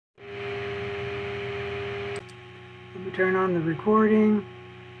Let me turn on the recording,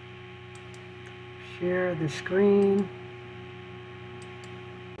 share the screen.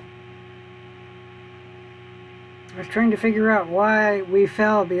 I was trying to figure out why we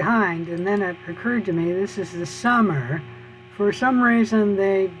fell behind, and then it occurred to me this is the summer. For some reason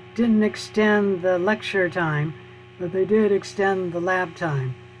they didn't extend the lecture time, but they did extend the lab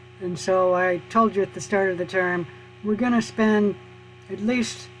time. And so I told you at the start of the term, we're going to spend at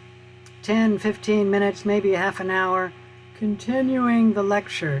least 10, 15 minutes, maybe half an hour, continuing the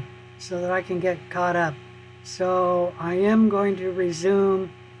lecture so that I can get caught up. So I am going to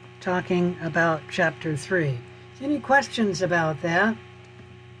resume talking about Chapter 3. Any questions about that?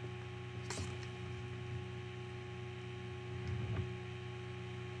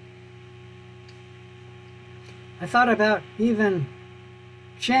 I thought about even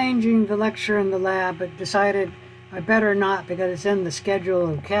changing the lecture in the lab, but decided I better not because it's in the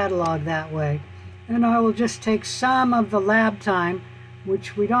schedule of catalog that way. And I will just take some of the lab time,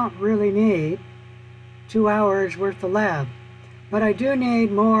 which we don't really need, 2 hours worth of lab. But I do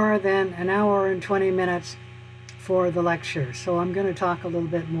need more than an hour and 20 minutes for the lecture. So I'm going to talk a little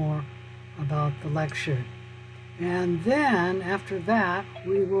bit more about the lecture. And then after that,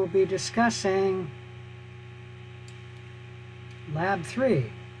 we will be discussing Lab 3,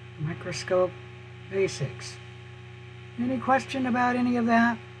 Microscope Basics. Any question about any of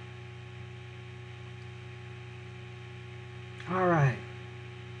that? All right.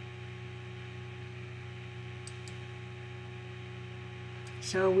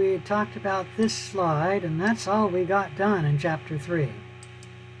 So we had talked about this slide, and that's all we got done in Chapter 3.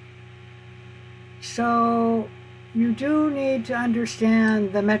 So you do need to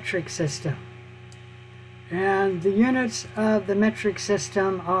understand the metric system. And the units of the metric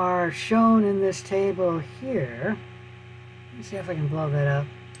system are shown in this table here. Let me see if I can blow that up.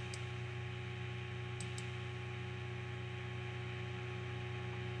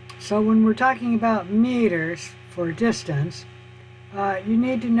 So when we're talking about meters for distance, you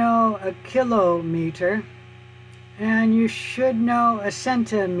need to know a kilometer, and you should know a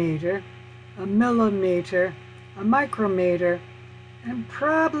centimeter, a millimeter, a micrometer, and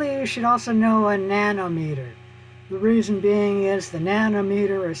probably you should also know a nanometer. The reason being is the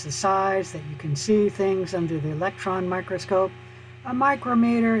nanometer is the size that you can see things under the electron microscope. A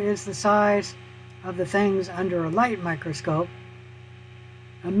micrometer is the size of the things under a light microscope.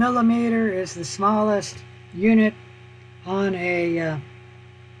 A millimeter is the smallest unit on a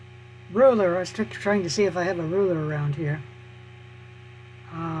ruler. I was trying to see if I have a ruler around here.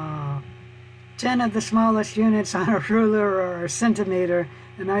 10 of the smallest units on a ruler are a centimeter,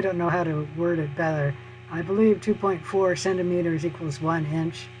 and I don't know how to word it better. I believe 2.4 centimeters equals 1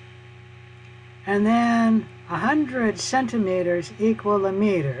 inch. And then 100 centimeters equal a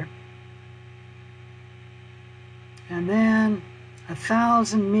meter. And then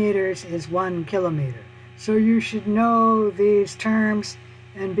 1,000 meters is 1 kilometer. So you should know these terms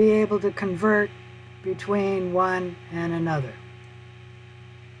and be able to convert between one and another.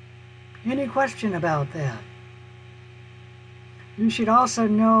 Any question about that? You should also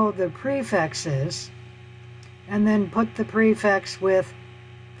know the prefixes and then put the prefix with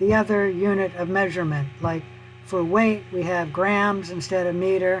the other unit of measurement. Like for weight, we have grams instead of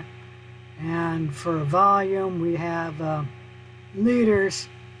meter, and for volume, we have liters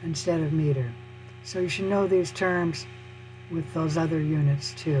instead of meter. So you should know these terms with those other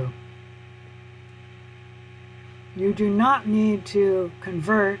units too. You do not need to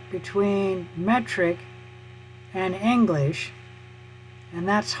convert between metric and English, and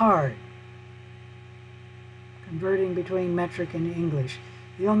that's hard. Converting between metric and English.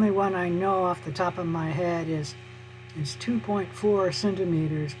 The only one I know off the top of my head is 2.4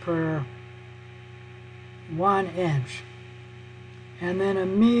 centimeters per 1 inch. And then a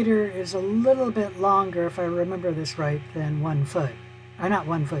meter is a little bit longer, if I remember this right, than 1 foot. Not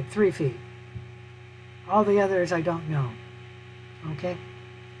 1 foot, 3 feet. All the others I don't know. Okay?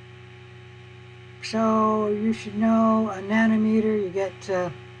 So you should know a nanometer, you get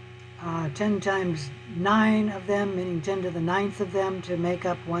 10 times 9 of them, meaning 10 to the 9th of them to make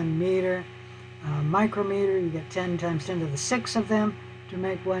up 1 meter. Micrometer, you get 10 times 10 to the 6th of them to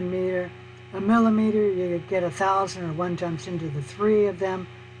make 1 meter. A millimeter, you get 1,000 or 1 times 10 to the 3 of them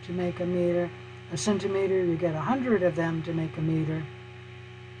to make a meter. A centimeter, you get 100 of them to make a meter.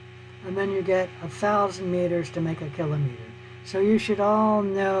 And then you get 1,000 meters to make a kilometer. So you should all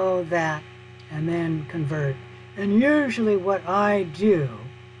know that and then convert. And usually what I do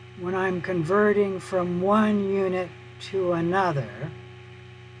when I'm converting from one unit to another,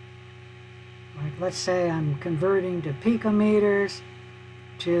 like let's say I'm converting to picometers,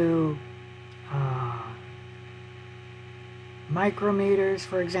 to micrometers,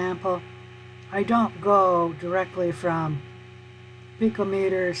 for example, I don't go directly from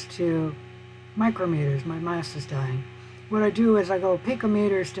picometers to micrometers. My mouse is dying. What I do is I go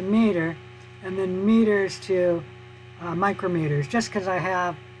picometers to meter, and then meters to micrometers, just because I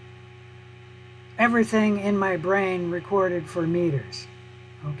have everything in my brain recorded for meters.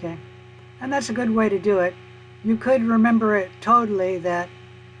 Okay? And that's a good way to do it. You could remember it totally that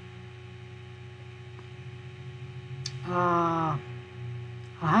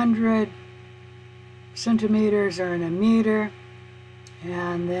 100 centimeters are in a meter,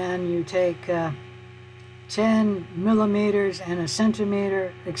 and then you take 10 millimeters and a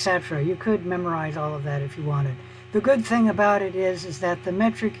centimeter, etc. You could memorize all of that if you wanted. The good thing about it is that the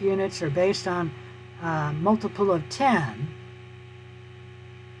metric units are based on multiple of 10,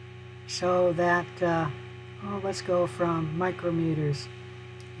 so that, let's go from micrometers.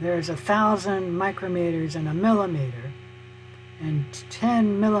 There's 1,000 micrometers in a millimeter, and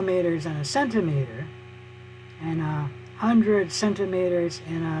 10 millimeters in a centimeter, and 100 centimeters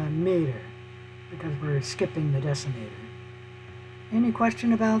in a meter, because we're skipping the decimeter. Any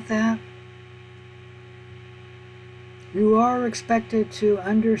question about that? You are expected to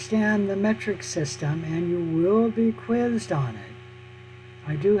understand the metric system, and you will be quizzed on it.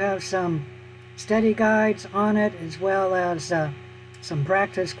 I do have some study guides on it, as well as some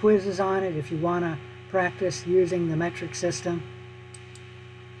practice quizzes on it if you want to practice using the metric system.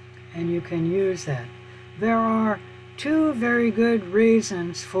 And you can use that. There are two very good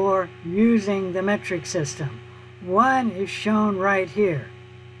reasons for using the metric system. One is shown right here.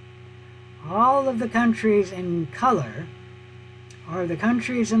 All of the countries in color are the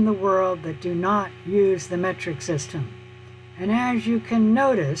countries in the world that do not use the metric system. And as you can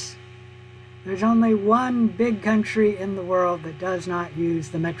notice, there's only one big country in the world that does not use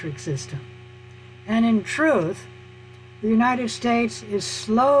the metric system. And in truth, the United States is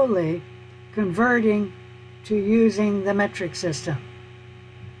slowly converting to using the metric system.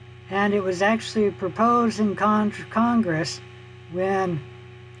 And it was actually proposed in Congress when,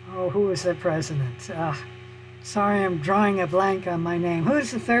 who was the president? Sorry, I'm drawing a blank on my name. Who's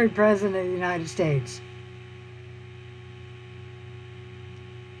the third president of the United States?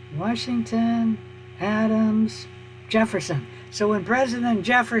 Washington, Adams, Jefferson. So when President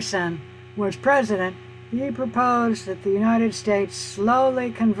Jefferson was president, he proposed that the United States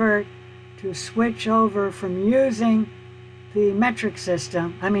slowly convert to switch over from using the metric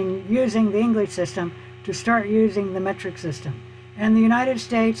system, using the English system, to start using the metric system. And the United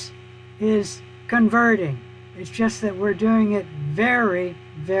States is converting. It's just that we're doing it very,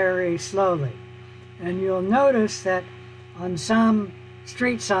 very slowly. And you'll notice that on some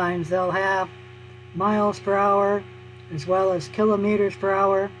street signs they'll have miles per hour as well as kilometers per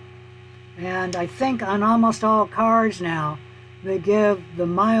hour. And I think on almost all cars now they give the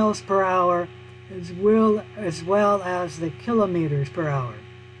miles per hour as well as the kilometers per hour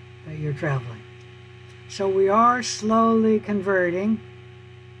that you're traveling. So we are slowly converting.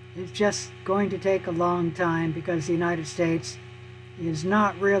 It's just going to take a long time because the United States is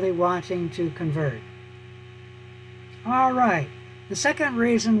not really wanting to convert. All right. The second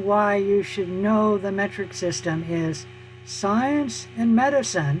reason why you should know the metric system is science and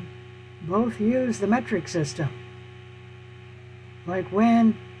medicine both use the metric system. Like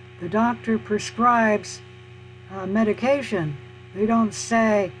when the doctor prescribes medication, they don't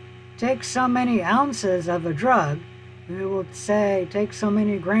say, take so many ounces of a drug. They will say, take so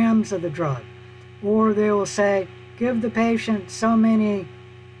many grams of the drug. Or they will say, give the patient so many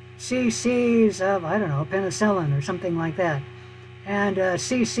cc's of, I don't know, penicillin or something like that. And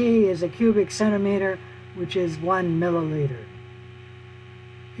cc is a cubic centimeter, which is 1 milliliter.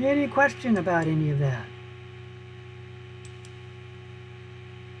 Any question about any of that?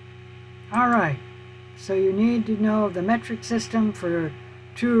 All right, so you need to know the metric system for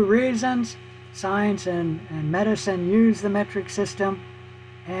two reasons. Science and medicine use the metric system,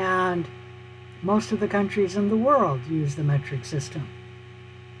 and most of the countries in the world use the metric system.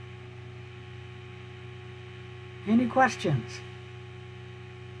 Any questions?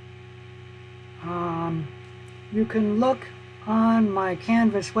 You can look on my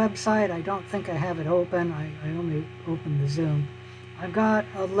Canvas website. I don't think I have it open. I only opened the Zoom. I've got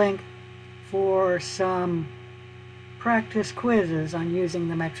a link for some practice quizzes on using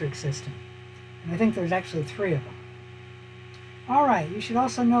the metric system. And I think there's actually 3 of them. All right, you should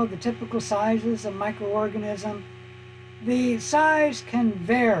also know the typical sizes of microorganism. The size can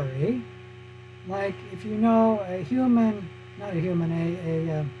vary. Like if you know a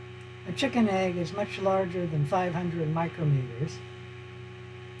chicken egg is much larger than 500 micrometers.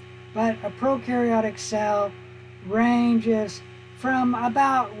 But a prokaryotic cell ranges from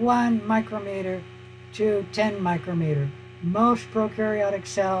about 1 micrometer to 10 micrometer. Most prokaryotic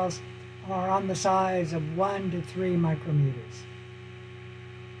cells are on the size of 1 to 3 micrometers.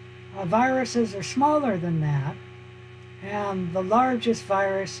 Viruses are smaller than that, and the largest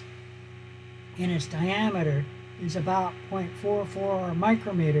virus in its diameter is about 0.44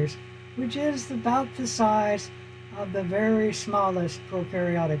 micrometers, which is about the size of the very smallest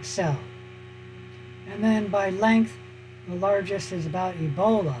prokaryotic cell. And then by length, the largest is about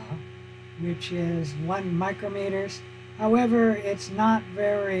Ebola, which is 1 micrometers. However, it's not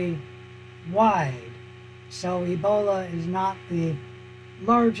very wide, so Ebola is not the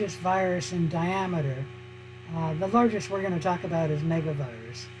largest virus in diameter. The largest we're going to talk about is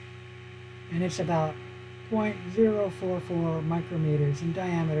megavirus, and it's about 0.044 micrometers in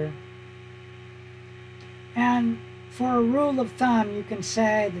diameter. And for a rule of thumb, you can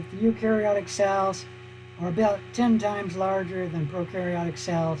say that the eukaryotic cells are about 10 times larger than prokaryotic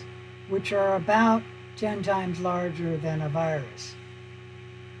cells, which are about 10 times larger than a virus.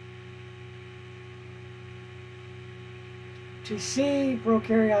 To see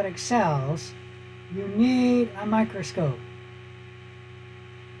prokaryotic cells, you need a microscope.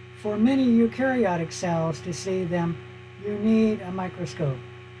 For many eukaryotic cells to see them, you need a microscope.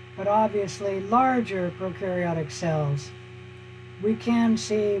 But obviously, larger prokaryotic cells we can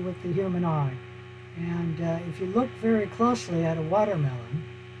see with the human eye. And if you look very closely at a watermelon,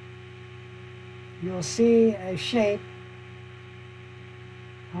 you'll see a shape,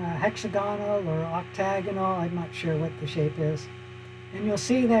 hexagonal or octagonal, I'm not sure what the shape is. And you'll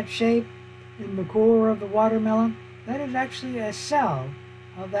see that shape in the core of the watermelon. That is actually a cell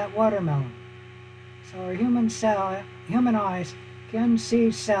of that watermelon. So our human eyes can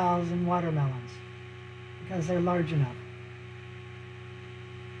see cells in watermelons because they're large enough.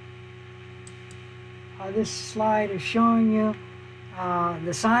 This slide is showing you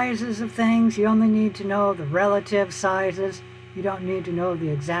the sizes of things. You only need to know the relative sizes. You don't need to know the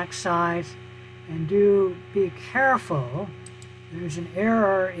exact size. And do be careful. There's an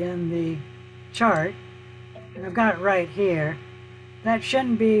error in the chart, and I've got it right here. That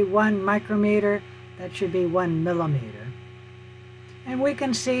shouldn't be 1 micrometer. That should be 1 millimeter. And we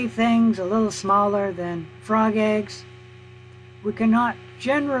can see things a little smaller than frog eggs. We cannot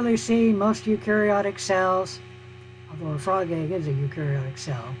generally see most eukaryotic cells, although a frog egg is a eukaryotic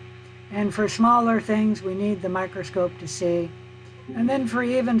cell. And for smaller things, we need the microscope to see. And then for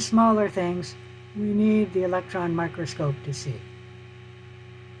even smaller things, we need the electron microscope to see.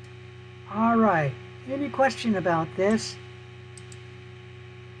 All right, any question about this?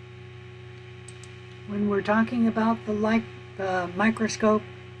 When we're talking about the microscope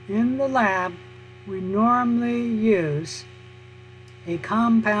in the lab, we normally use a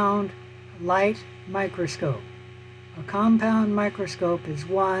compound light microscope. A compound microscope is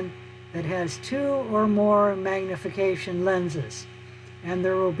one that has 2 or more magnification lenses. And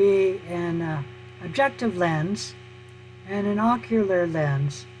there will be an objective lens and an ocular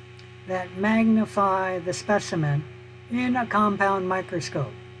lens that magnify the specimen in a compound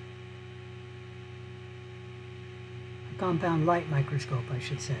microscope. A compound light microscope, I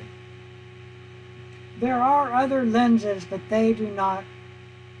should say. There are other lenses, but they do not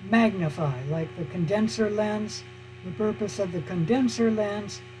magnify, like the condenser lens. The purpose of the condenser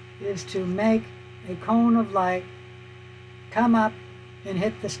lens is to make a cone of light come up and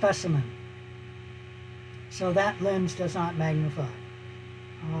hit the specimen. So that lens does not magnify.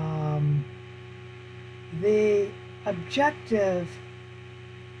 The objective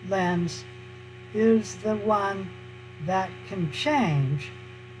lens is the one that can change,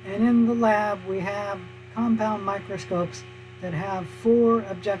 and in the lab we have compound microscopes that have 4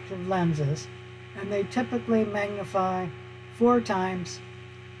 objective lenses, and they typically magnify 4 times,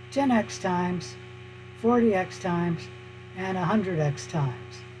 10x times, 40x times, and 100x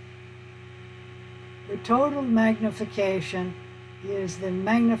times. The total magnification is the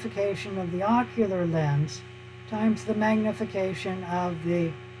magnification of the ocular lens times the magnification of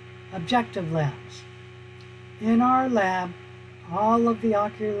the objective lens. In our lab, all of the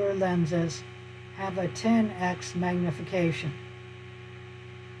ocular lenses have a 10x magnification.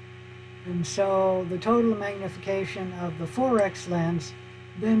 And so the total magnification of the 4x lens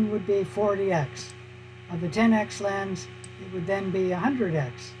then would be 40x. Of the 10x lens, it would then be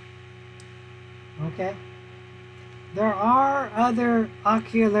 100x. Okay? There are other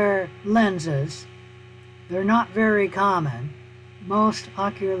ocular lenses. They're not very common. Most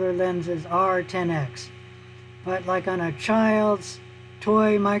ocular lenses are 10x. But like on a child's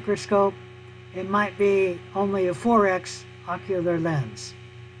toy microscope, it might be only a 4x ocular lens.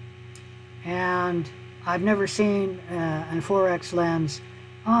 And I've never seen a 4X lens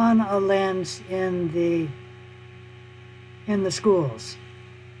on a lens in the schools.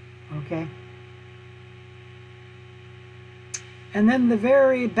 Okay. And then the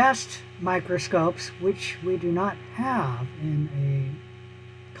very best microscopes, which we do not have in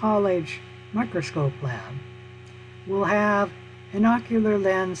a college microscope lab, will have an ocular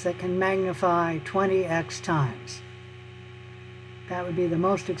lens that can magnify 20x times. That would be the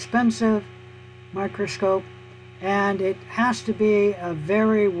most expensive microscope, and it has to be a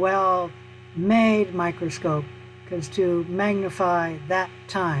very well made microscope, because to magnify that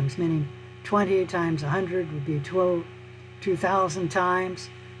times, meaning 20 times 100 would be 2,000 times.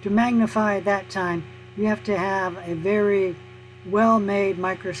 To magnify that time, you have to have a very well-made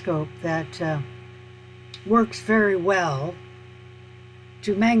microscope that works very well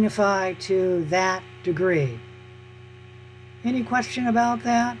to magnify to that degree. Any question about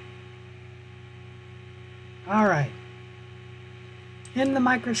that? All right. In the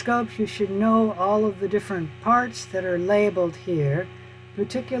microscopes, you should know all of the different parts that are labeled here,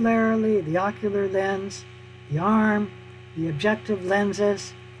 particularly the ocular lens, the arm, the objective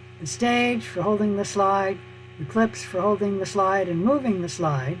lenses, the stage for holding the slide, the clips for holding the slide and moving the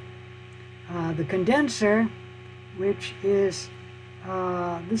slide, the condenser, which is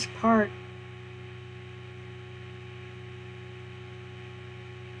this part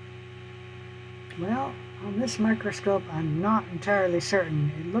well, on this microscope I'm not entirely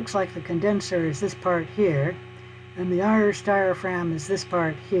certain. It looks like the condenser is this part here, and the iris diaphragm is this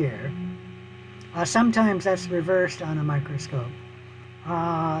part here. Sometimes that's reversed on a microscope.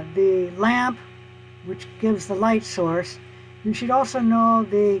 The lamp, which gives the light source, you should also know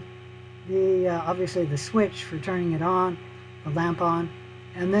the obviously the switch for turning it on, the lamp on,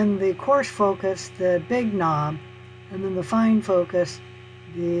 and then the coarse focus, the big knob, and then the fine focus,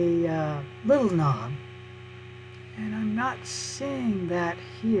 the little knob. And I'm not seeing that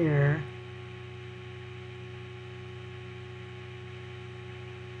here.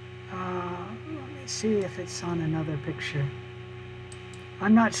 Let me see if it's on another picture.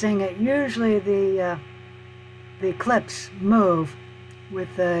 I'm not seeing it. Usually the clips move with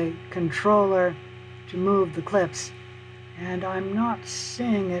the controller to move the clips, and I'm not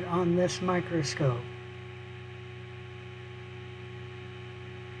seeing it on this microscope.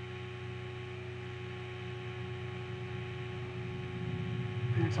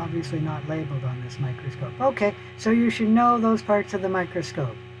 And it's obviously not labeled on this microscope. Okay, so you should know those parts of the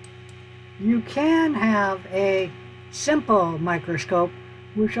microscope. You can have a simple microscope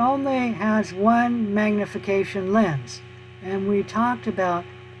which only has one magnification lens. And we talked about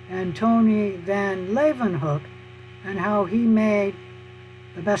Antony van Leeuwenhoek and how he made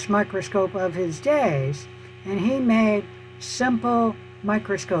the best microscope of his days. And he made simple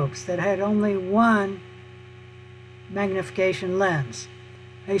microscopes that had only one magnification lens.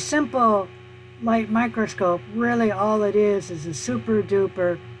 A simple light microscope, really all it is a super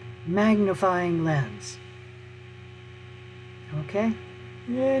duper magnifying lens. Okay?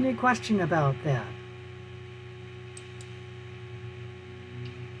 Any question about that?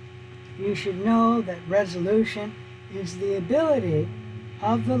 You should know that resolution is the ability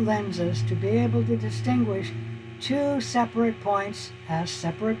of the lenses to be able to distinguish two separate points as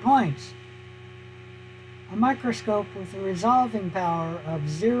separate points. A microscope with a resolving power of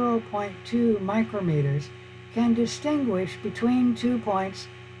 0.2 micrometers can distinguish between 2 points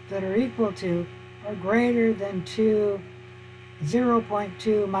that are equal to or greater than 0.2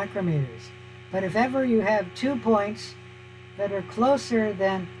 micrometers. But if ever you have 2 points that are closer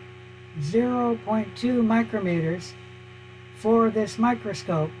than 0.2 micrometers for this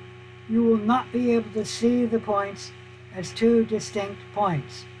microscope, you will not be able to see the points as two distinct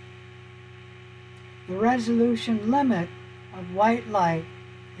points. The resolution limit of white light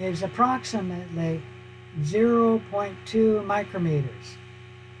is approximately 0.2 micrometers,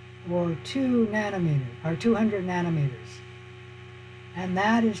 or 200 nanometers. And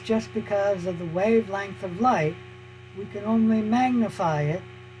that is just because of the wavelength of light. We can only magnify it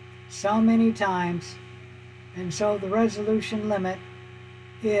so many times, and so the resolution limit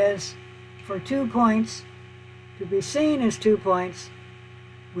is for 2 points to be seen as 2 points.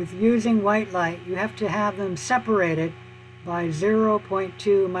 With using white light, you have to have them separated by 0.2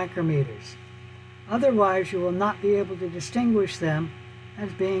 micrometers. Otherwise, you will not be able to distinguish them as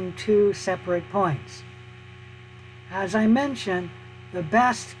being two separate points. As I mentioned, the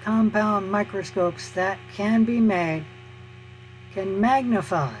best compound microscopes that can be made can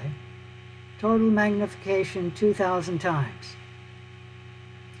magnify, total magnification 2,000 times.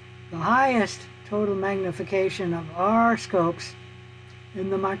 The highest total magnification of our scopes in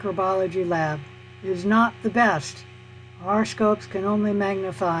the microbiology lab is not the best. Our scopes can only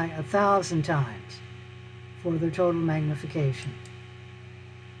magnify 1,000 times for their total magnification.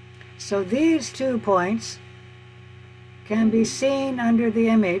 So these 2 points can be seen under the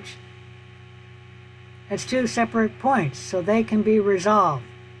image as 2 separate points, so they can be resolved.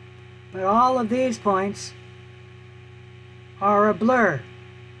 But all of these points are a blur.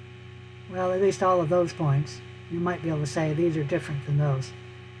 Well, at least all of those points. You might be able to say these are different than those.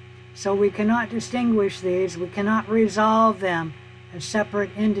 So we cannot distinguish these, we cannot resolve them as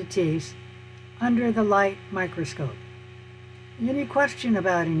separate entities under the light microscope. Any question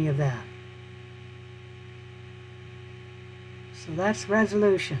about any of that? So that's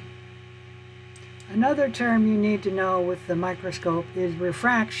resolution. Another term you need to know with the microscope is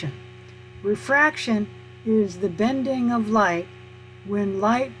refraction. Refraction is the bending of light when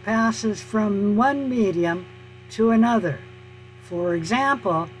light passes from one medium to another. For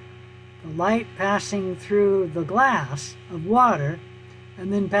example, the light passing through the glass of water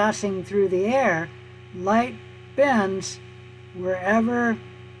and then passing through the air, light bends wherever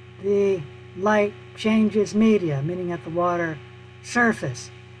the light changes media, meaning at the water surface.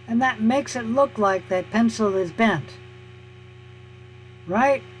 And that makes it look like that pencil is bent.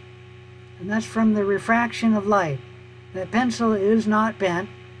 Right? And that's from the refraction of light. That pencil is not bent.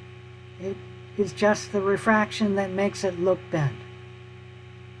 It is just the refraction that makes it look bent.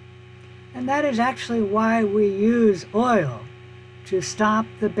 And that is actually why we use oil, to stop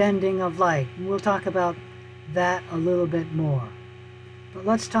the bending of light. And we'll talk about that a little bit more. But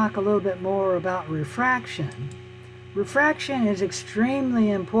let's talk a little bit more about refraction. Refraction is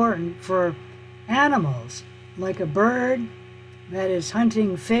extremely important for animals, like a bird that is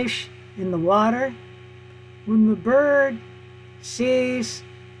hunting fish in the water. When the bird sees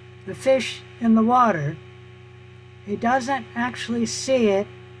the fish in the water, it doesn't actually see it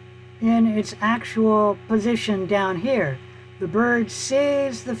in its actual position down here. The bird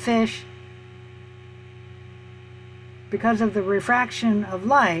sees the fish because of the refraction of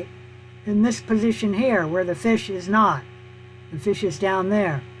light in this position here, where the fish is not. The fish is down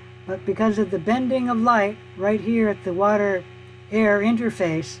there. But because of the bending of light right here at the water-air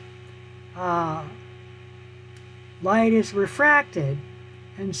interface, light is refracted,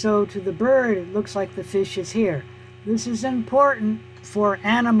 and so to the bird it looks like the fish is here. This is important for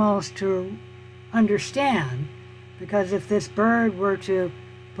animals to understand, because if this bird were to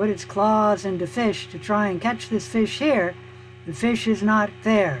put its claws into fish to try and catch this fish here, the fish is not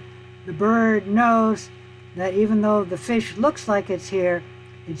there. The bird knows that even though the fish looks like it's here,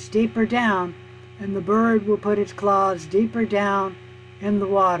 it's deeper down, and the bird will put its claws deeper down in the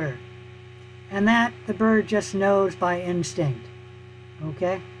water. And that the bird just knows by instinct.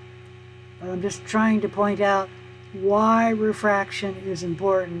 Okay? But I'm just trying to point out why refraction is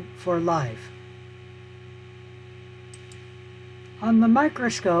important for life. On the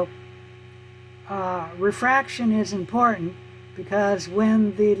microscope, refraction is important because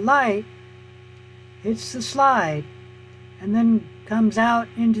when the light hits the slide and then comes out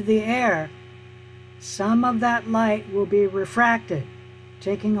into the air, some of that light will be refracted,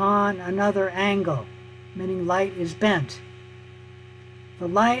 taking on another angle, meaning light is bent. The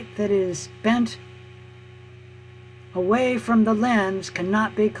light that is bent away from the lens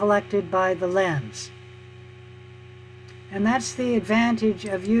cannot be collected by the lens. And that's the advantage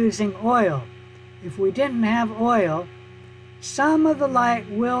of using oil. If we didn't have oil, some of the light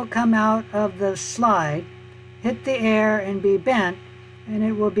will come out of the slide, hit the air and be bent, and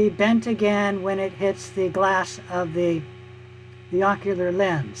it will be bent again when it hits the glass of the ocular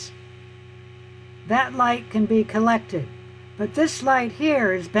lens. That light can be collected, but this light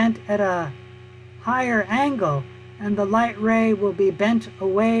here is bent at a higher angle, and the light ray will be bent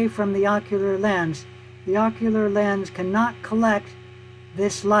away from the ocular lens. The ocular lens cannot collect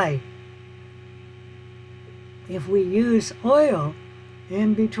this light. If we use oil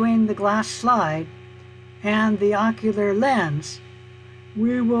in between the glass slide and the ocular lens,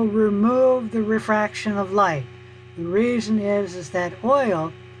 we will remove the refraction of light. The reason is that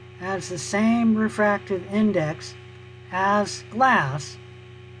oil has the same refractive index as glass,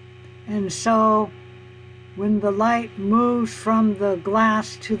 and so when the light moves from the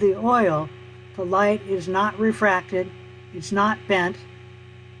glass to the oil, the light is not refracted, it's not bent,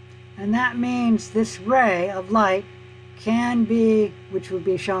 and that means this ray of light can be, which would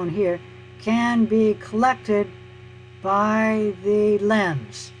be shown here, can be collected by the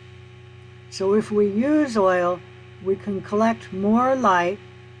lens. So if we use oil, we can collect more light,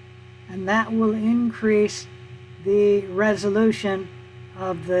 and that will increase the resolution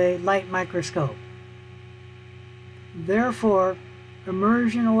of the light microscope. Therefore,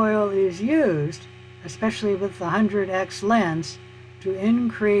 immersion oil is used, especially with the 100x lens, to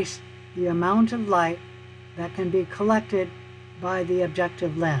increase the amount of light that can be collected by the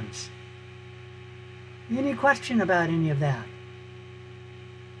objective lens. Any question about any of that?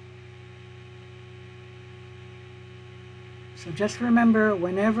 So just remember,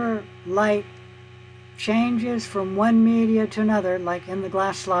 whenever light changes from one media to another, like in the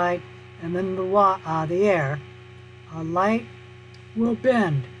glass slide and then the air, light will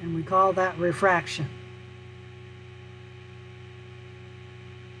bend, and we call that refraction.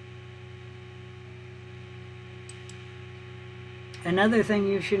 Another thing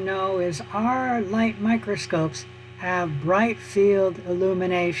you should know is our light microscopes have bright field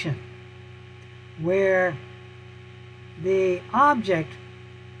illumination, where the object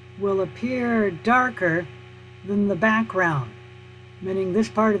will appear darker than the background, meaning this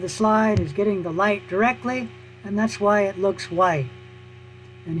part of the slide is getting the light directly, and that's why it looks white.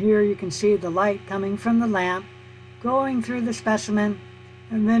 And here you can see the light coming from the lamp, going through the specimen,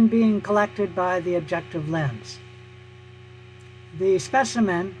 and then being collected by the objective lens. The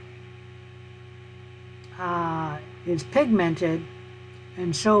specimen is pigmented,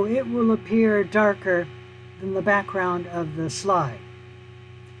 and so it will appear darker than the background of the slide.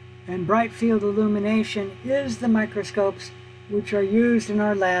 And bright field illumination is the microscopes which are used in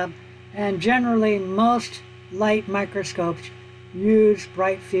our lab, and generally most light microscopes use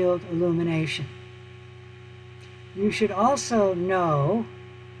bright field illumination. You should also know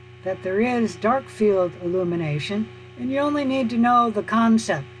that there is dark field illumination, and you only need to know the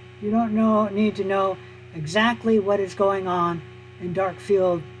concept. You don't need to know exactly what is going on in dark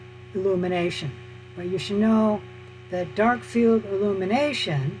field illumination. But you should know that dark field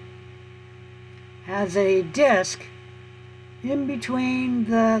illumination has a disk in between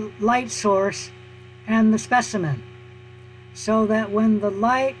the light source and the specimen, so that when the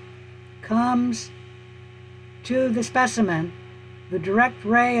light comes to the specimen, the direct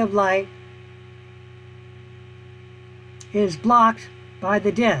ray of light is blocked by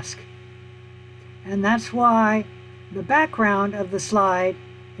the disk. And that's why the background of the slide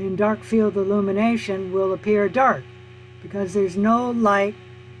in dark field illumination will appear dark, because there's no light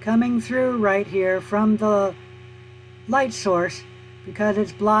coming through right here from the light source, because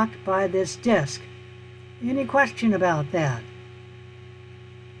it's blocked by this disk. Any question about that?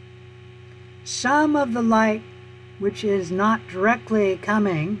 Some of the light which is not directly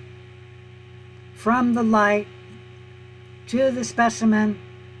coming from the light to the specimen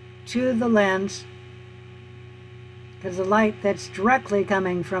to the lens, because the light that's directly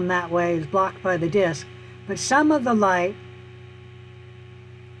coming from that way is blocked by the disk, but some of the light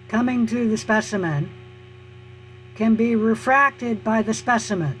coming to the specimen can be refracted by the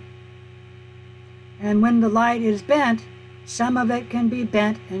specimen. And when the light is bent, some of it can be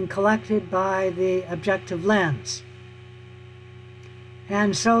bent and collected by the objective lens.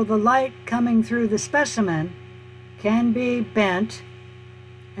 And so the light coming through the specimen can be bent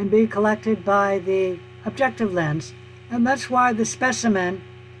and be collected by the objective lens. And that's why the specimen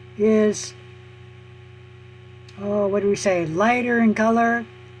is, lighter in color.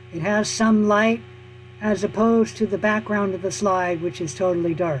 It has some light, as opposed to the background of the slide, which is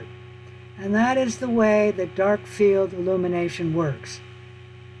totally dark. And that is the way that dark field illumination works.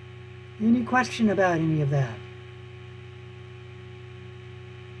 Any question about any of that?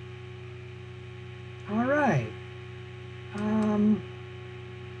 All right.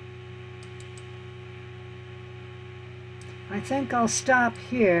 I think I'll stop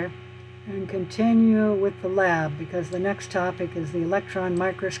here and continue with the lab, because the next topic is the electron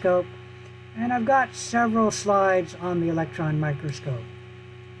microscope, and I've got several slides on the electron microscope.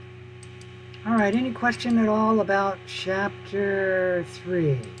 All right, any question at all about chapter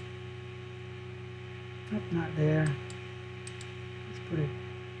 3? Nope, not there. Let's put it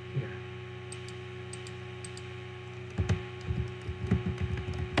here.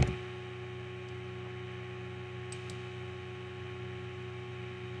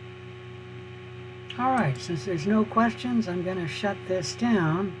 All right, since there's no questions, I'm going to shut this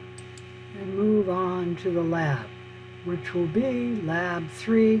down and move on to the lab, which will be Lab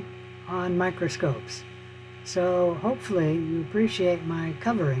 3 on microscopes. So hopefully you appreciate my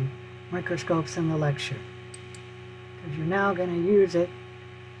covering microscopes in the lecture, because you're now going to use it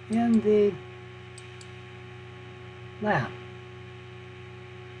in the lab.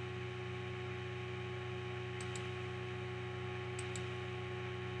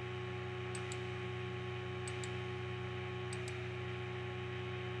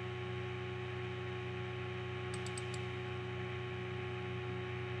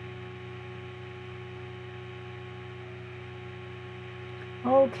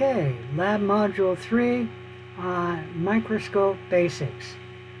 Okay, Lab Module 3, Microscope Basics.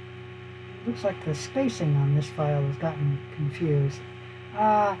 Looks like the spacing on this file has gotten confused.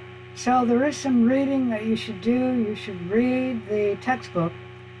 So there is some reading that you should do. You should read the textbook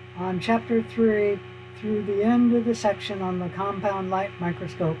on Chapter 3 through the end of the section on the compound light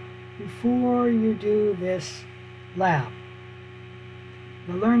microscope before you do this lab.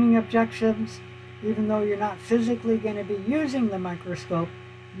 The learning objectives, even though you're not physically going to be using the microscope,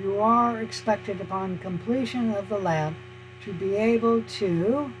 you are expected upon completion of the lab to be able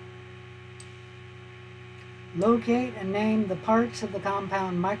to locate and name the parts of the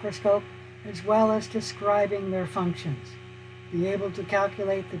compound microscope as well as describing their functions. Be able to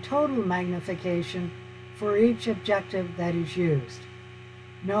calculate the total magnification for each objective that is used.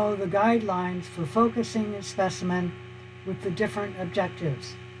 Know the guidelines for focusing a specimen with the different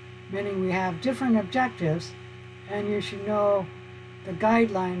objectives, meaning we have different objectives and you should know the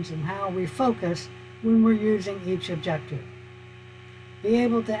guidelines and how we focus when we're using each objective. Be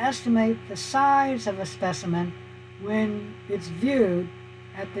able to estimate the size of a specimen when it's viewed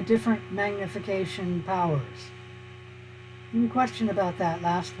at the different magnification powers. Any question about that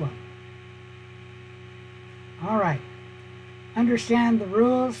last one? All right. Understand the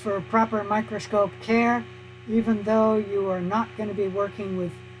rules for proper microscope care. Even though you are not going to be working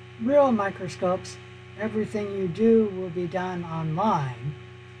with real microscopes, everything you do will be done online.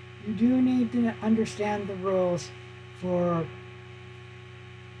 You do need to understand the rules for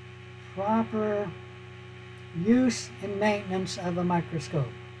proper use and maintenance of a microscope.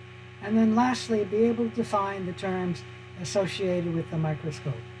 And then lastly, be able to define the terms associated with the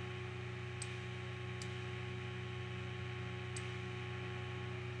microscope.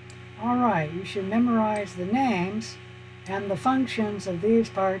 All right, you should memorize the names and the functions of these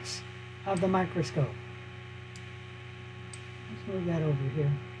parts of the microscope. Let's move that over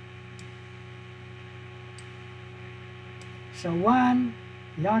here. So 1,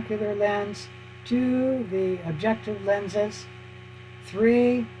 the ocular lens. 2, the objective lenses.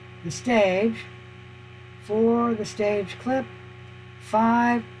 3, the stage. 4, the stage clip.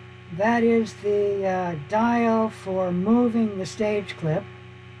 5, that is the dial for moving the stage clip.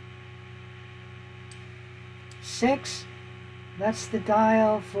 6, that's the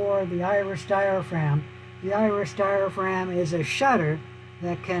dial for the iris diaphragm. The iris diaphragm is a shutter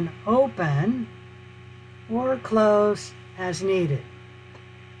that can open or close as needed.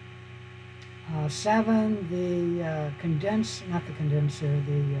 7, the the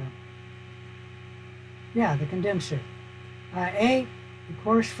condenser. 8, the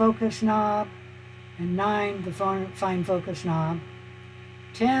coarse focus knob, and 9, the fine focus knob.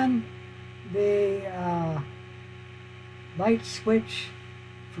 10, the light switch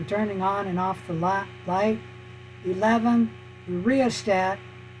for turning on and off the light. 11, the rheostat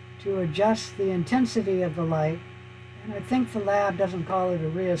to adjust the intensity of the light. And I think the lab doesn't call it a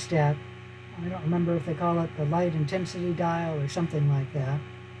rheostat. I don't remember if they call it the light intensity dial or something like that.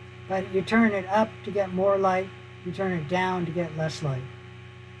 But you turn it up to get more light, you turn it down to get less light.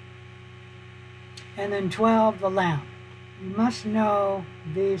 And then 12, the lamp. You must know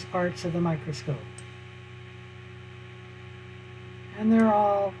these parts of the microscope. And they're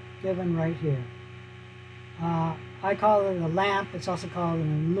all given right here. I call it a lamp. It's also called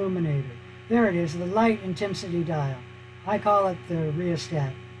an illuminator. There it is, the light intensity dial. I call it the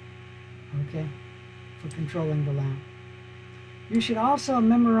rheostat, okay, for controlling the lamp. You should also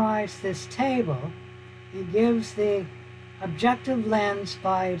memorize this table. It gives the objective lens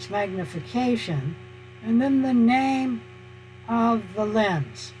by its magnification, and then the name of the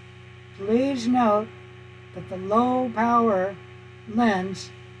lens. Please note that the low power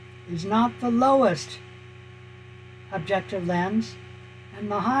lens is not the lowest objective lens, and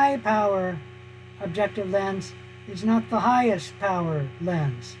the high power objective lens is not the highest power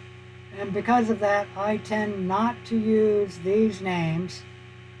lens. And because of that, I tend not to use these names.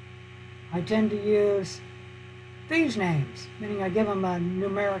 I tend to use these names, meaning I give them a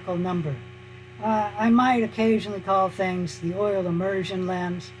numerical number. I might occasionally call things the oil immersion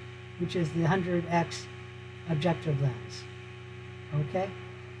lens, which is the 100x objective lens. Okay?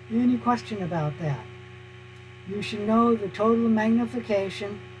 Any question about that? You should know the total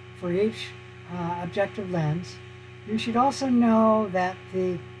magnification for each objective lens. You should also know that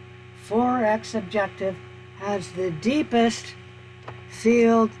the 4x objective has the deepest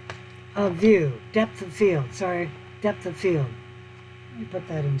field of view, depth of field. Let me put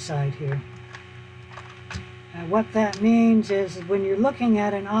that inside here. What that means is when you're looking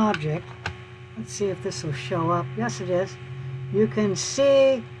at an object, let's see if this will show up. Yes, it is. You can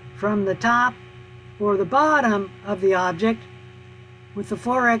see from the top or the bottom of the object with the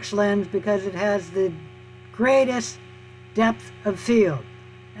 4X lens because it has the greatest depth of field.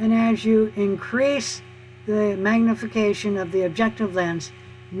 And as you increase the magnification of the objective lens,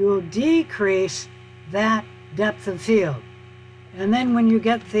 you will decrease that depth of field. And then when you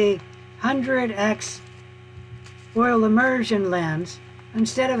get the 100X oil immersion lens,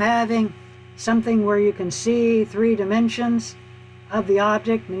 instead of having something where you can see 3 dimensions of the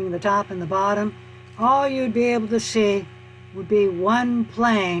object, meaning the top and the bottom, all you'd be able to see would be one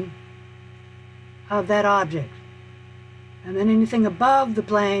plane of that object. And then anything above the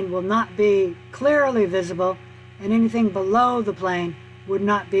plane will not be clearly visible, and anything below the plane would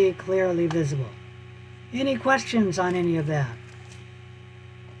not be clearly visible. Any questions on any of that?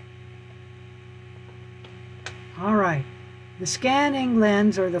 All right. The scanning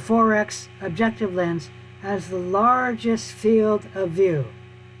lens, or the 4X objective lens, has the largest field of view.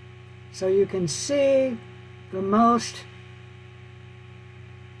 So you can see the most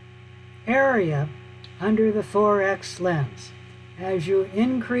area under the 4X lens. As you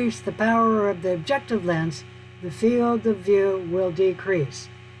increase the power of the objective lens, the field of view will decrease.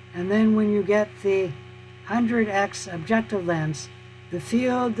 And then when you get the 100X objective lens, the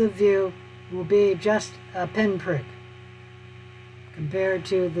field of view will be just a pinprick compared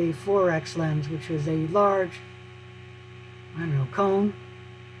to the 4X lens, which is a large, cone.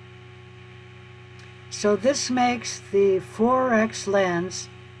 So this makes the 4X lens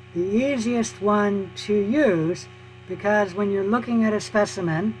the easiest one to use, because when you're looking at a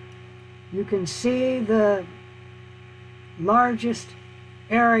specimen, you can see the largest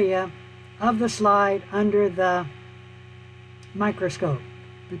area of the slide under the microscope,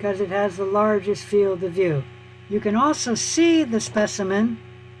 because it has the largest field of view. You can also see the specimen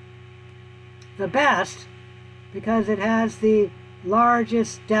the best because it has the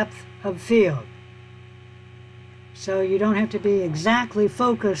largest depth of field. So you don't have to be exactly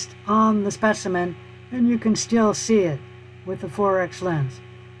focused on the specimen, and you can still see it with the 4X lens.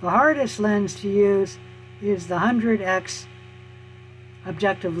 The hardest lens to use is the 100X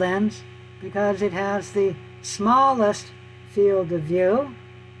objective lens because it has the smallest field of view.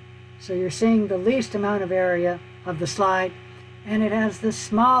 So you're seeing the least amount of area of the slide, and it has the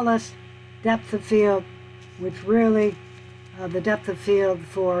smallest depth of field, which really, the depth of field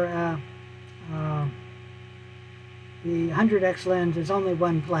for the 100X lens is only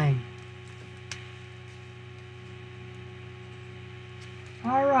one plane.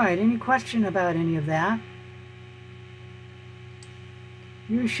 All right, any question about any of that?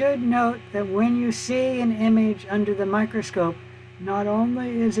 You should note that when you see an image under the microscope, not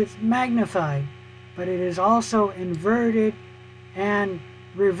only is it magnified, but it is also inverted and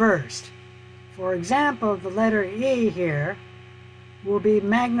reversed. For example, the letter E here will be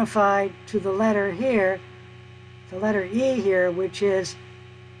magnified to the letter here, the letter E here, which is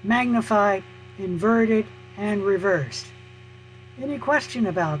magnified, inverted, and reversed. Any question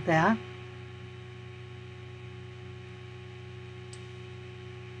about that?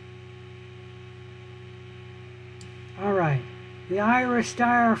 All right. The iris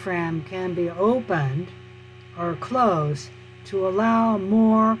diaphragm can be opened or closed to allow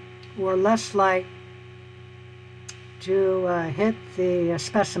more or less light to hit the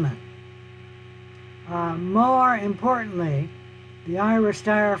specimen. More importantly, the iris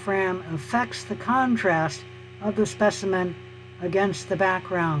diaphragm affects the contrast of the specimen against the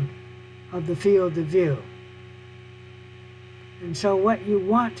background of the field of view. And so what you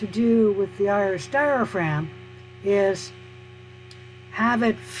want to do with the iris diaphragm is have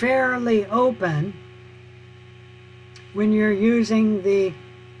it fairly open when you're using the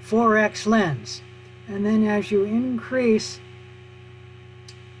 4X lens. And then as you increase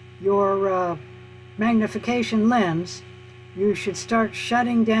your magnification lens, you should start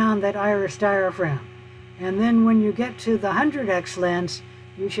shutting down that iris diaphragm. And then when you get to the 100X lens,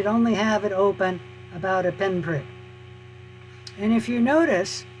 you should only have it open about a pinprick. And if you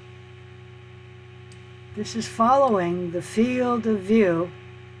notice, this is following the field of view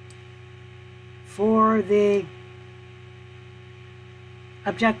for the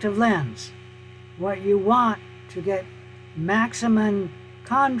objective lens. What you want to get maximum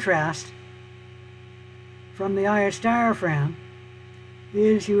contrast from the iris diaphragm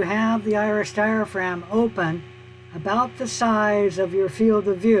is you have the iris diaphragm open about the size of your field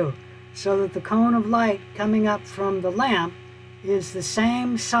of view, so that the cone of light coming up from the lamp is the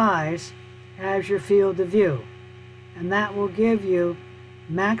same size as your field of view. And that will give you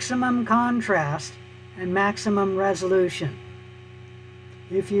maximum contrast and maximum resolution.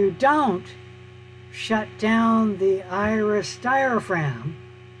 If you don't shut down the iris diaphragm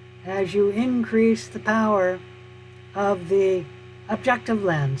as you increase the power of the objective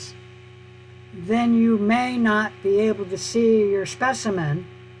lens, then you may not be able to see your specimen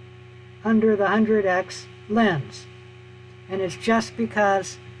under the 100x lens. And it's just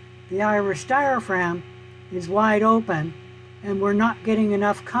because the iris diaphragm is wide open and we're not getting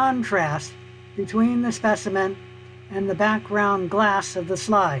enough contrast between the specimen and the background glass of the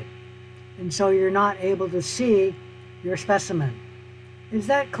slide. And so you're not able to see your specimen. Is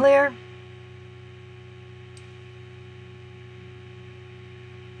that clear?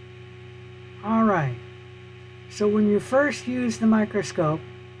 All right. So when you first use the microscope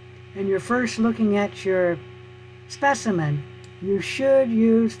and you're first looking at your specimen, you should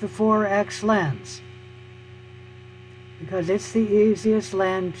use the 4x lens because it's the easiest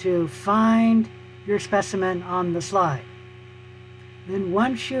lens to find your specimen on the slide. Then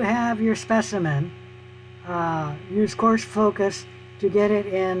once you have your specimen, use coarse focus to get it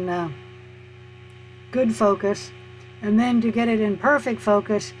in good focus, and then to get it in perfect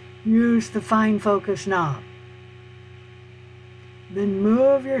focus, use the fine focus knob. Then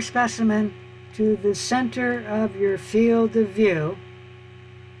move your specimen to the center of your field of view.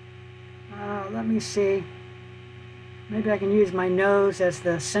 Let me see. Maybe I can use my nose as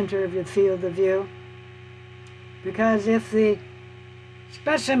the center of your field of view. Because if the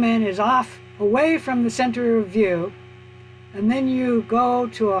specimen is off away from the center of view, and then you go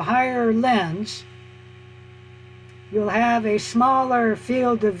to a higher lens, you'll have a smaller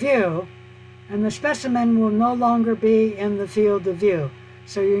field of view, and the specimen will no longer be in the field of view.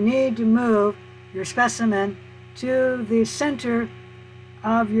 So you need to move your specimen to the center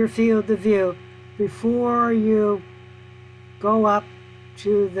of your field of view before you go up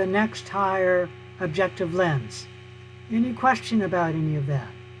to the next higher objective lens. Any question about any of that?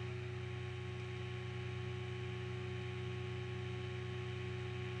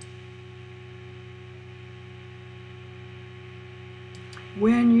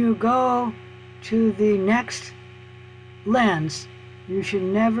 When you go to the next lens, you should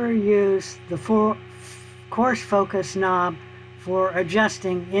never use the coarse focus knob for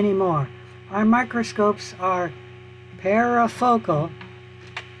adjusting anymore. Our microscopes are parafocal.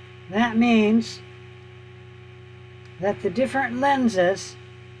 That means that the different lenses,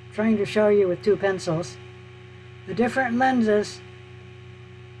 I'm trying to show you with two pencils, the different lenses,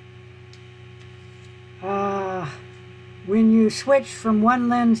 when you switch from one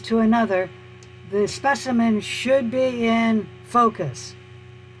lens to another, the specimen should be in focus.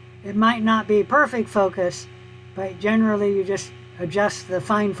 It might not be perfect focus, but generally you just adjust the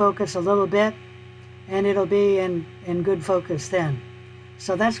fine focus a little bit and it'll be in good focus then.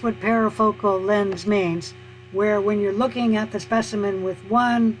 So that's what parafocal lens means, where when you're looking at the specimen with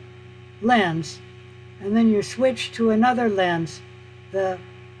one lens and then you switch to another lens, gosh,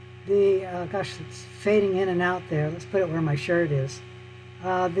 it's fading in and out there. Let's put it where my shirt is.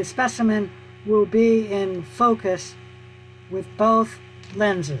 The specimen will be in focus with both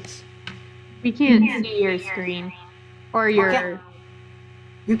lenses. We can't see your screen or your...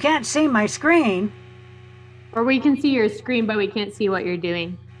 You can't see my screen. Or we can see your screen, but we can't see what you're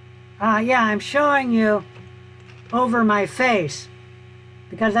doing. Yeah, I'm showing you over my face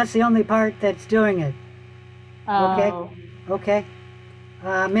because that's the only part that's doing it. Oh. Okay.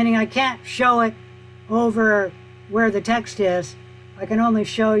 Meaning I can't show it over where the text is. I can only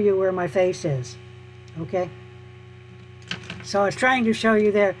show you where my face is. Okay? So I was trying to show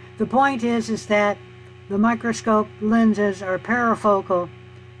you there. The point is that the microscope lenses are parafocal,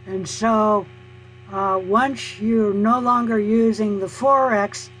 and so once you're no longer using the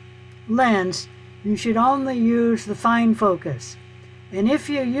 4x lens, you should only use the fine focus. And if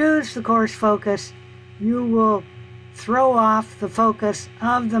you use the coarse focus, you will throw off the focus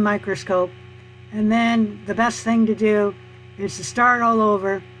of the microscope, and then the best thing to do is to start all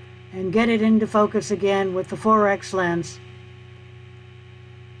over and get it into focus again with the 4x lens.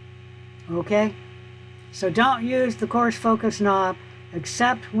 Okay? So don't use the coarse focus knob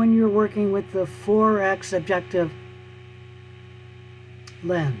except when you're working with the 4x objective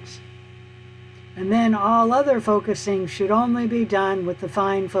lens. And then all other focusing should only be done with the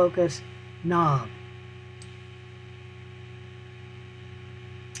fine focus knob.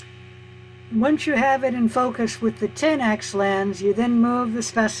 Once you have it in focus with the 10x lens, you then move the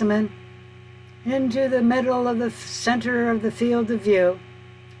specimen into the middle of the center of the field of view,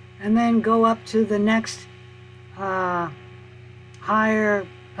 and then go up to the next higher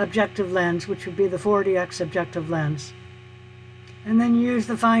objective lens, which would be the 40x objective lens. And then use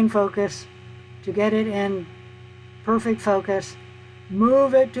the fine focus to get it in perfect focus.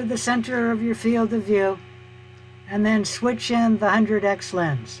 Move it to the center of your field of view, and then switch in the 100x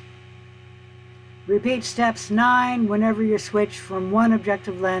lens. Repeat steps 9 whenever you switch from one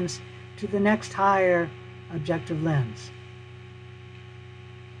objective lens to the next higher objective lens.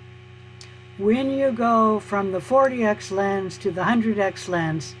 When you go from the 40x lens to the 100x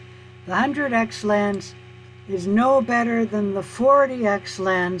lens, the 100x lens is no better than the 40x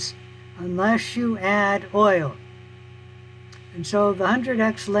lens unless you add oil. And so the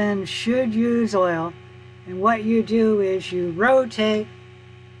 100x lens should use oil, and what you do is you rotate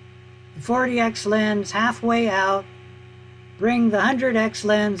the 40x lens halfway out, bring the 100x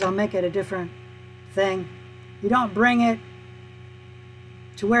lens, I'll make it a different thing. You don't bring it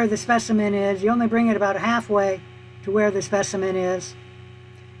to where the specimen is, you only bring it about halfway to where the specimen is.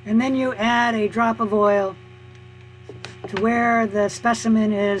 And then you add a drop of oil to where the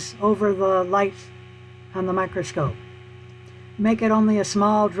specimen is over the light on the microscope. Make it only a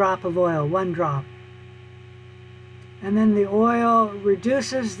small drop of oil, 1 drop. And then the oil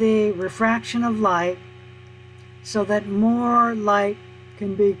reduces the refraction of light so that more light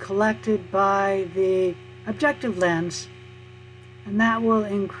can be collected by the objective lens, and that will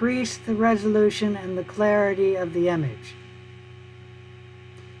increase the resolution and the clarity of the image.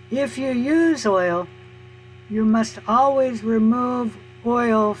 If you use oil, you must always remove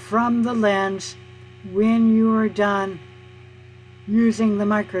oil from the lens when you are done using the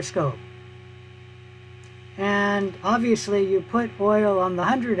microscope. And obviously you put oil on the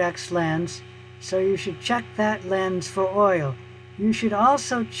 100x lens, so you should check that lens for oil. You should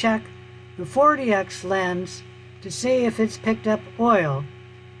also check the 40x lens to see if it's picked up oil,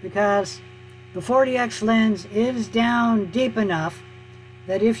 because the 40x lens is down deep enough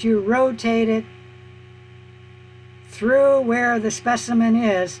that if you rotate it through where the specimen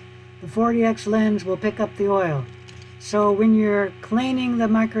is, the 40x lens will pick up the oil. So when you're cleaning the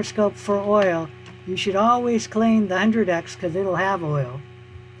microscope for oil, you should always clean the 100x because it'll have oil.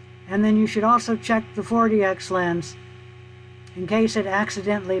 And then you should also check the 40x lens in case it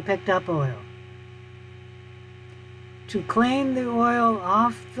accidentally picked up oil. To clean the oil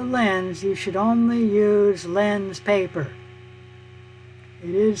off the lens, you should only use lens paper.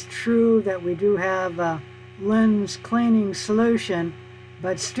 It is true that we do have a lens cleaning solution,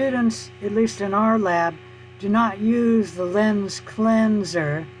 but students, at least in our lab, do not use the lens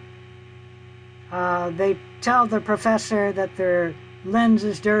cleanser. They tell the professor that their lens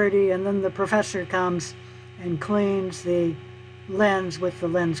is dirty, and then the professor comes and cleans the lens with the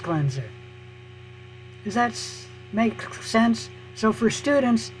lens cleanser. Does that make sense? So for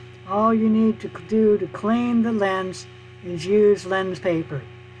students, all you need to do to clean the lens is use lens paper.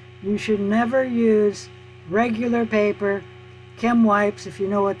 You should never use regular paper, chem wipes if you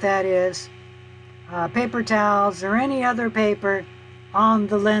know what that is, paper towels, or any other paper on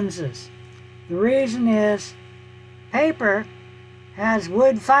the lenses. The reason is paper has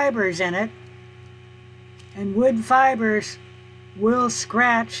wood fibers in it, and wood fibers will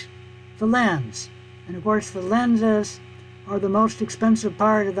scratch the lens. And of course the lenses are the most expensive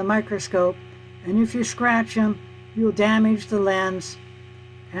part of the microscope, and if you scratch them, you'll damage the lens,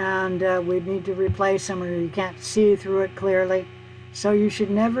 and we need to replace them or you can't see through it clearly. So you should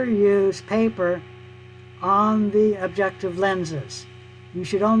never use paper on the objective lenses. You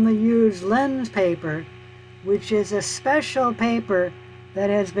should only use lens paper, which is a special paper that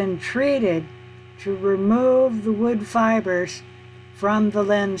has been treated to remove the wood fibers from the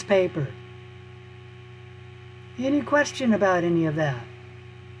lens paper. Any question about any of that?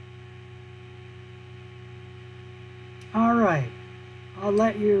 All right, I'll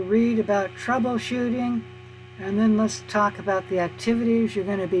let you read about troubleshooting, and then let's talk about the activities you're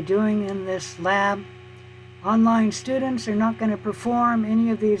going to be doing in this lab. Online students are not going to perform any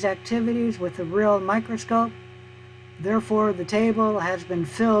of these activities with a real microscope. Therefore, the table has been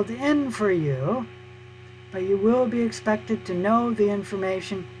filled in for you, but you will be expected to know the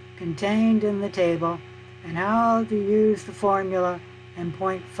information contained in the table and how to use the formula in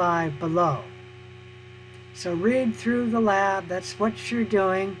point 5 below. So read through the lab, that's what you're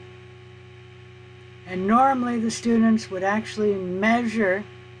doing. And normally the students would actually measure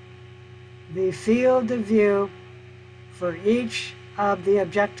the field of view for each of the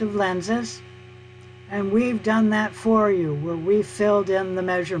objective lenses, and we've done that for you where we filled in the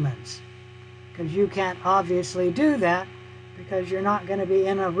measurements, because you can't obviously do that because you're not going to be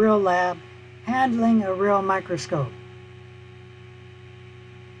in a real lab handling a real microscope.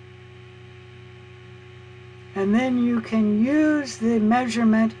 And then you can use the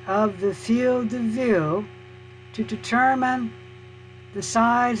measurement of the field of view to determine the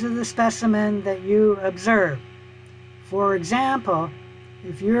size of the specimen that you observe. For example,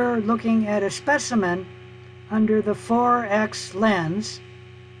 if you're looking at a specimen under the 4x lens,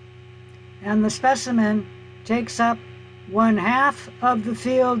 and the specimen takes up 1/2 of the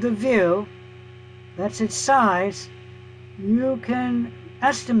field of view, that's its size, you can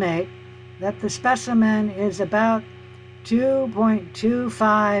estimate that the specimen is about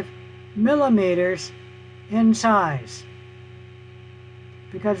 2.25 millimeters in size,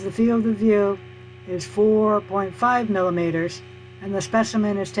 because the field of view is 4.5 millimeters and the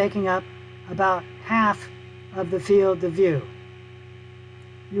specimen is taking up about half of the field of view.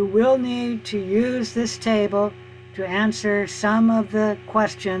 You will need to use this table to answer some of the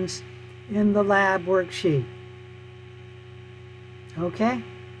questions in the lab worksheet. Okay?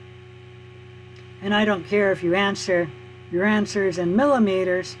 And I don't care if you answer your answers in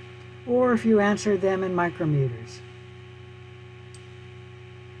millimeters or if you answer them in micrometers.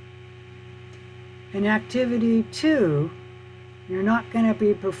 In activity 2, you're not going to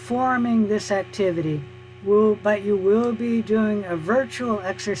be performing this activity, but you will be doing a virtual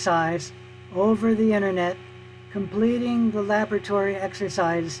exercise over the internet, completing the laboratory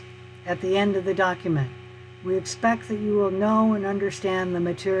exercise at the end of the document. We expect that you will know and understand the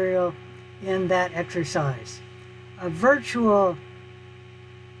material in that exercise. A virtual,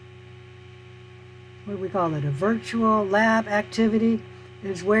 what do we call it? A virtual lab activity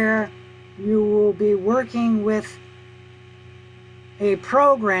is where you will be working with a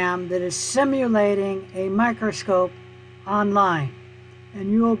program that is simulating a microscope online.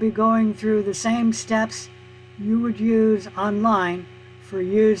 And you will be going through the same steps you would use online for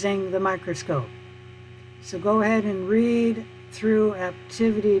using the microscope. So go ahead and read through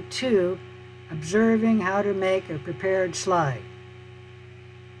activity 2, observing how to make a prepared slide.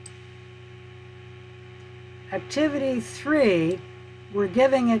 Activity 3, we're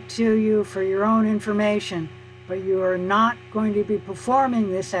giving it to you for your own information, but you are not going to be performing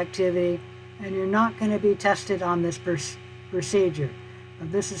this activity and you're not going to be tested on this procedure.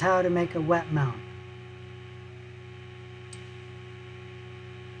 But this is how to make a wet mount.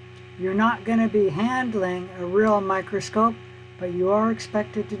 You're not going to be handling a real microscope, but you are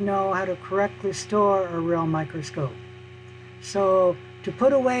expected to know how to correctly store a real microscope. So to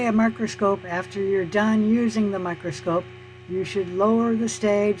put away a microscope after you're done using the microscope, you should lower the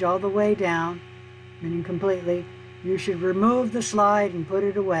stage all the way down, meaning completely. You should remove the slide and put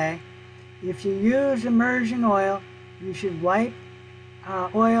it away. If you use immersion oil, you should wipe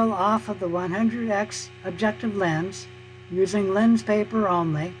oil off of the 100x objective lens using lens paper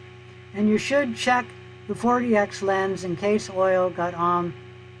only. And you should check the 40x lens in case oil got on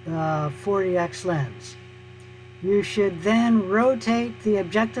the 40x lens. You should then rotate the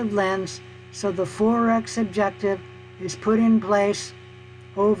objective lens so the 4x objective is put in place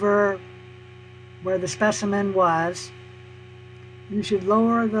over where the specimen was. You should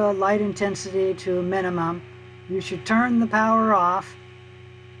lower the light intensity to a minimum. You should turn the power off,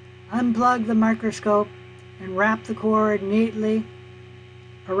 unplug the microscope, and wrap the cord neatly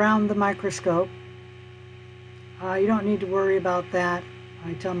around the microscope. You don't need to worry about that.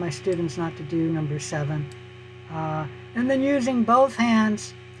 I tell my students not to do number 7. And then using both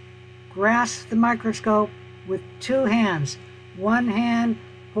hands, grasp the microscope with 2 hands. One hand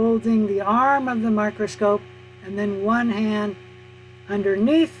holding the arm of the microscope and then one hand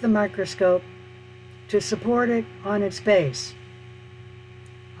underneath the microscope to support it on its base.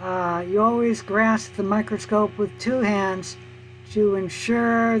 You always grasp the microscope with 2 hands to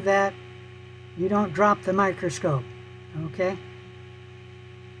ensure that you don't drop the microscope, okay?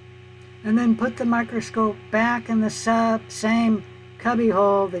 And then put the microscope back in the same cubby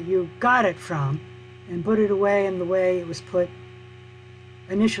hole that you got it from and put it away in the way it was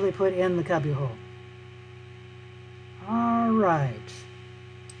initially put in the cubby hole. All right.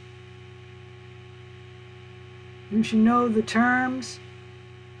 You should know the terms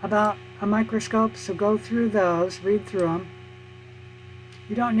about a microscope, so go through those, read through them.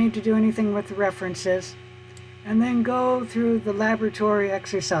 You don't need to do anything with the references. And then go through the laboratory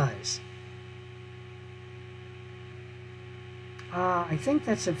exercise. I think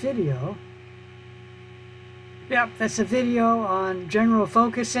that's a video. Yep, that's a video on general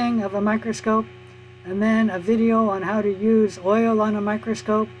focusing of a microscope, and then a video on how to use oil on a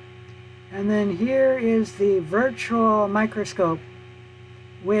microscope. And then here is the virtual microscope,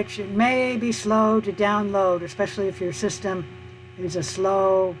 which it may be slow to download, especially if your system is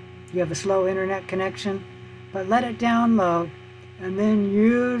you have a slow internet connection. But let it download and then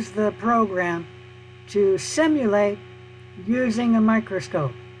use the program to simulate using a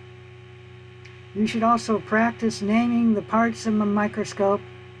microscope. You should also practice naming the parts of a microscope,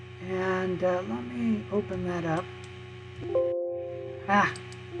 and let me open that up.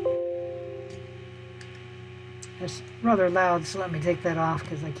 That's rather loud, so let me take that off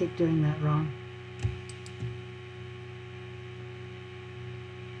because I keep doing that wrong.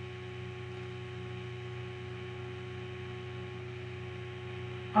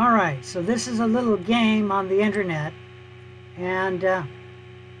 Alright, so this is a little game on the internet, and I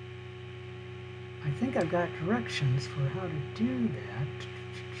think I've got directions for how to do that.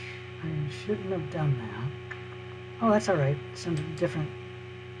 I shouldn't have done that. Oh, that's alright. Something different.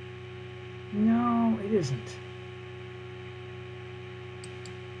 No, it isn't.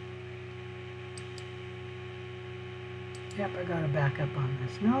 Yep, I gotta back up on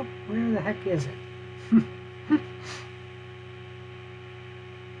this. Nope, where the heck is it?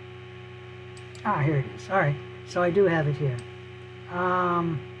 Ah, here it is. Alright, so I do have it here.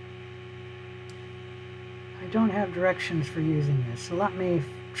 I don't have directions for using this, so let me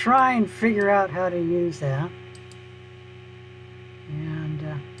try and figure out how to use that.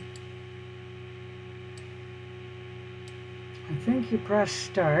 And I think you press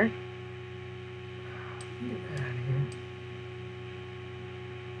start. Get that out of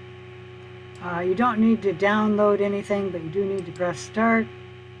here. You don't need to download anything, but you do need to press start.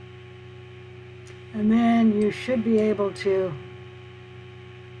 And then you should be able to...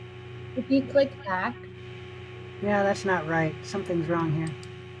 If you click back. Yeah, that's not right. Something's wrong here.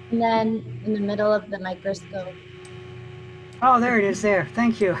 And then in the middle of the microscope. Oh, there it is there.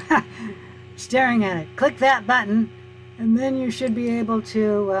 Thank you. Staring at it. Click that button, and then you should be able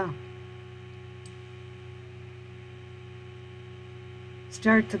to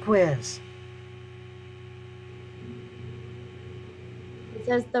start the quiz. It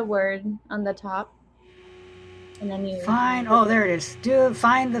says the word on the top. And then you Fine. Oh, there it is.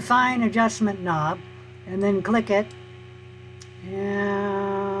 Find the fine adjustment knob, and then click it.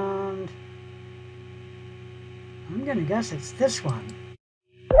 And I'm going to guess it's this one.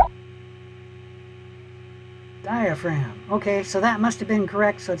 Diaphragm. Okay, so that must have been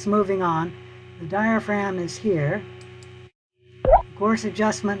correct, so it's moving on. The diaphragm is here. Of course,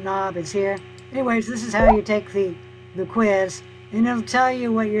 adjustment knob is here. Anyways, this is how you take the quiz, and it'll tell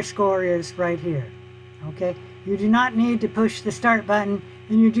you what your score is right here. Okay? You do not need to push the start button,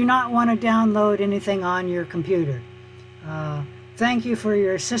 and you do not want to download anything on your computer. Thank you for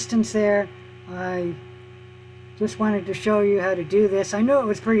your assistance there. I just wanted to show you how to do this. I knew it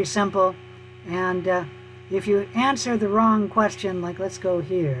was pretty simple, and if you answer the wrong question, like let's go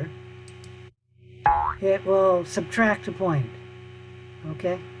here, it will subtract a point.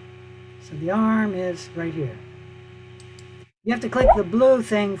 Okay? So the arm is right here. You have to click the blue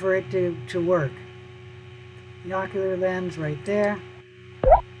thing for it to work. The ocular lens right there.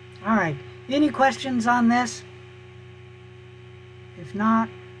 Alright, any questions on this? If not,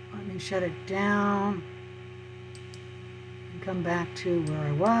 let me shut it down and come back to where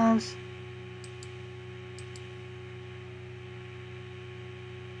I was.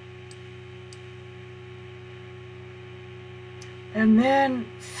 And then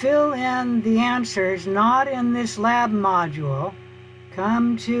fill in the answers, not in this lab module.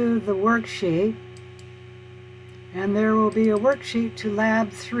 Come to the worksheet, and there will be a worksheet to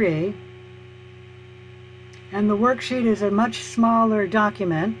Lab 3. And the worksheet is a much smaller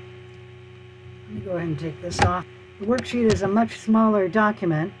document. Let me go ahead and take this off. The worksheet is a much smaller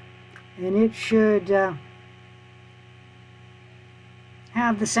document, and it should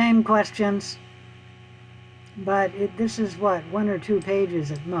have the same questions, but this is what, 1 or 2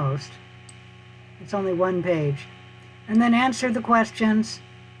 pages at most. It's only 1 page. And then answer the questions,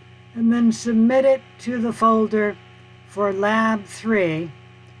 and then submit it to the folder for Lab 3.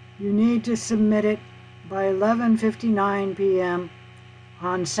 You need to submit it by 11:59 p.m.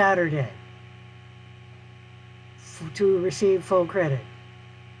 on Saturday to receive full credit.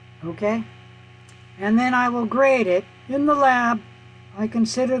 Okay? And then I will grade it in the lab. I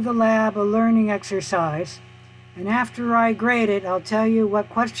consider the lab a learning exercise, and after I grade it, I'll tell you what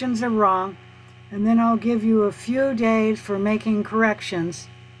questions are wrong, and then I'll give you a few days for making corrections,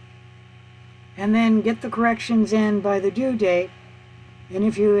 and then get the corrections in by the due date. And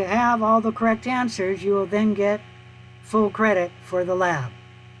if you have all the correct answers, you will then get full credit for the lab.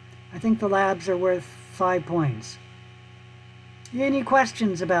 I think the labs are worth 5 points. Any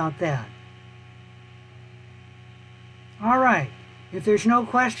questions about that? All right. If there's no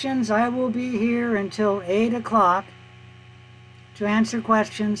questions, I will be here until 8 o'clock to answer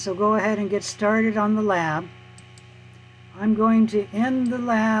questions, so go ahead and get started on the lab. I'm going to end the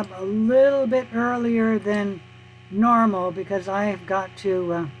lab a little bit earlier than normal because I've got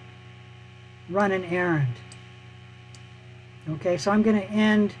to run an errand. Okay, so I'm going to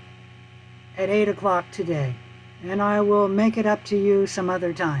end at 8 o'clock today, and I will make it up to you some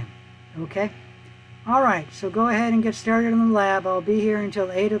other time. Okay? All right, so go ahead and get started in the lab. I'll be here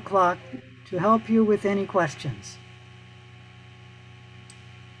until 8 o'clock to help you with any questions.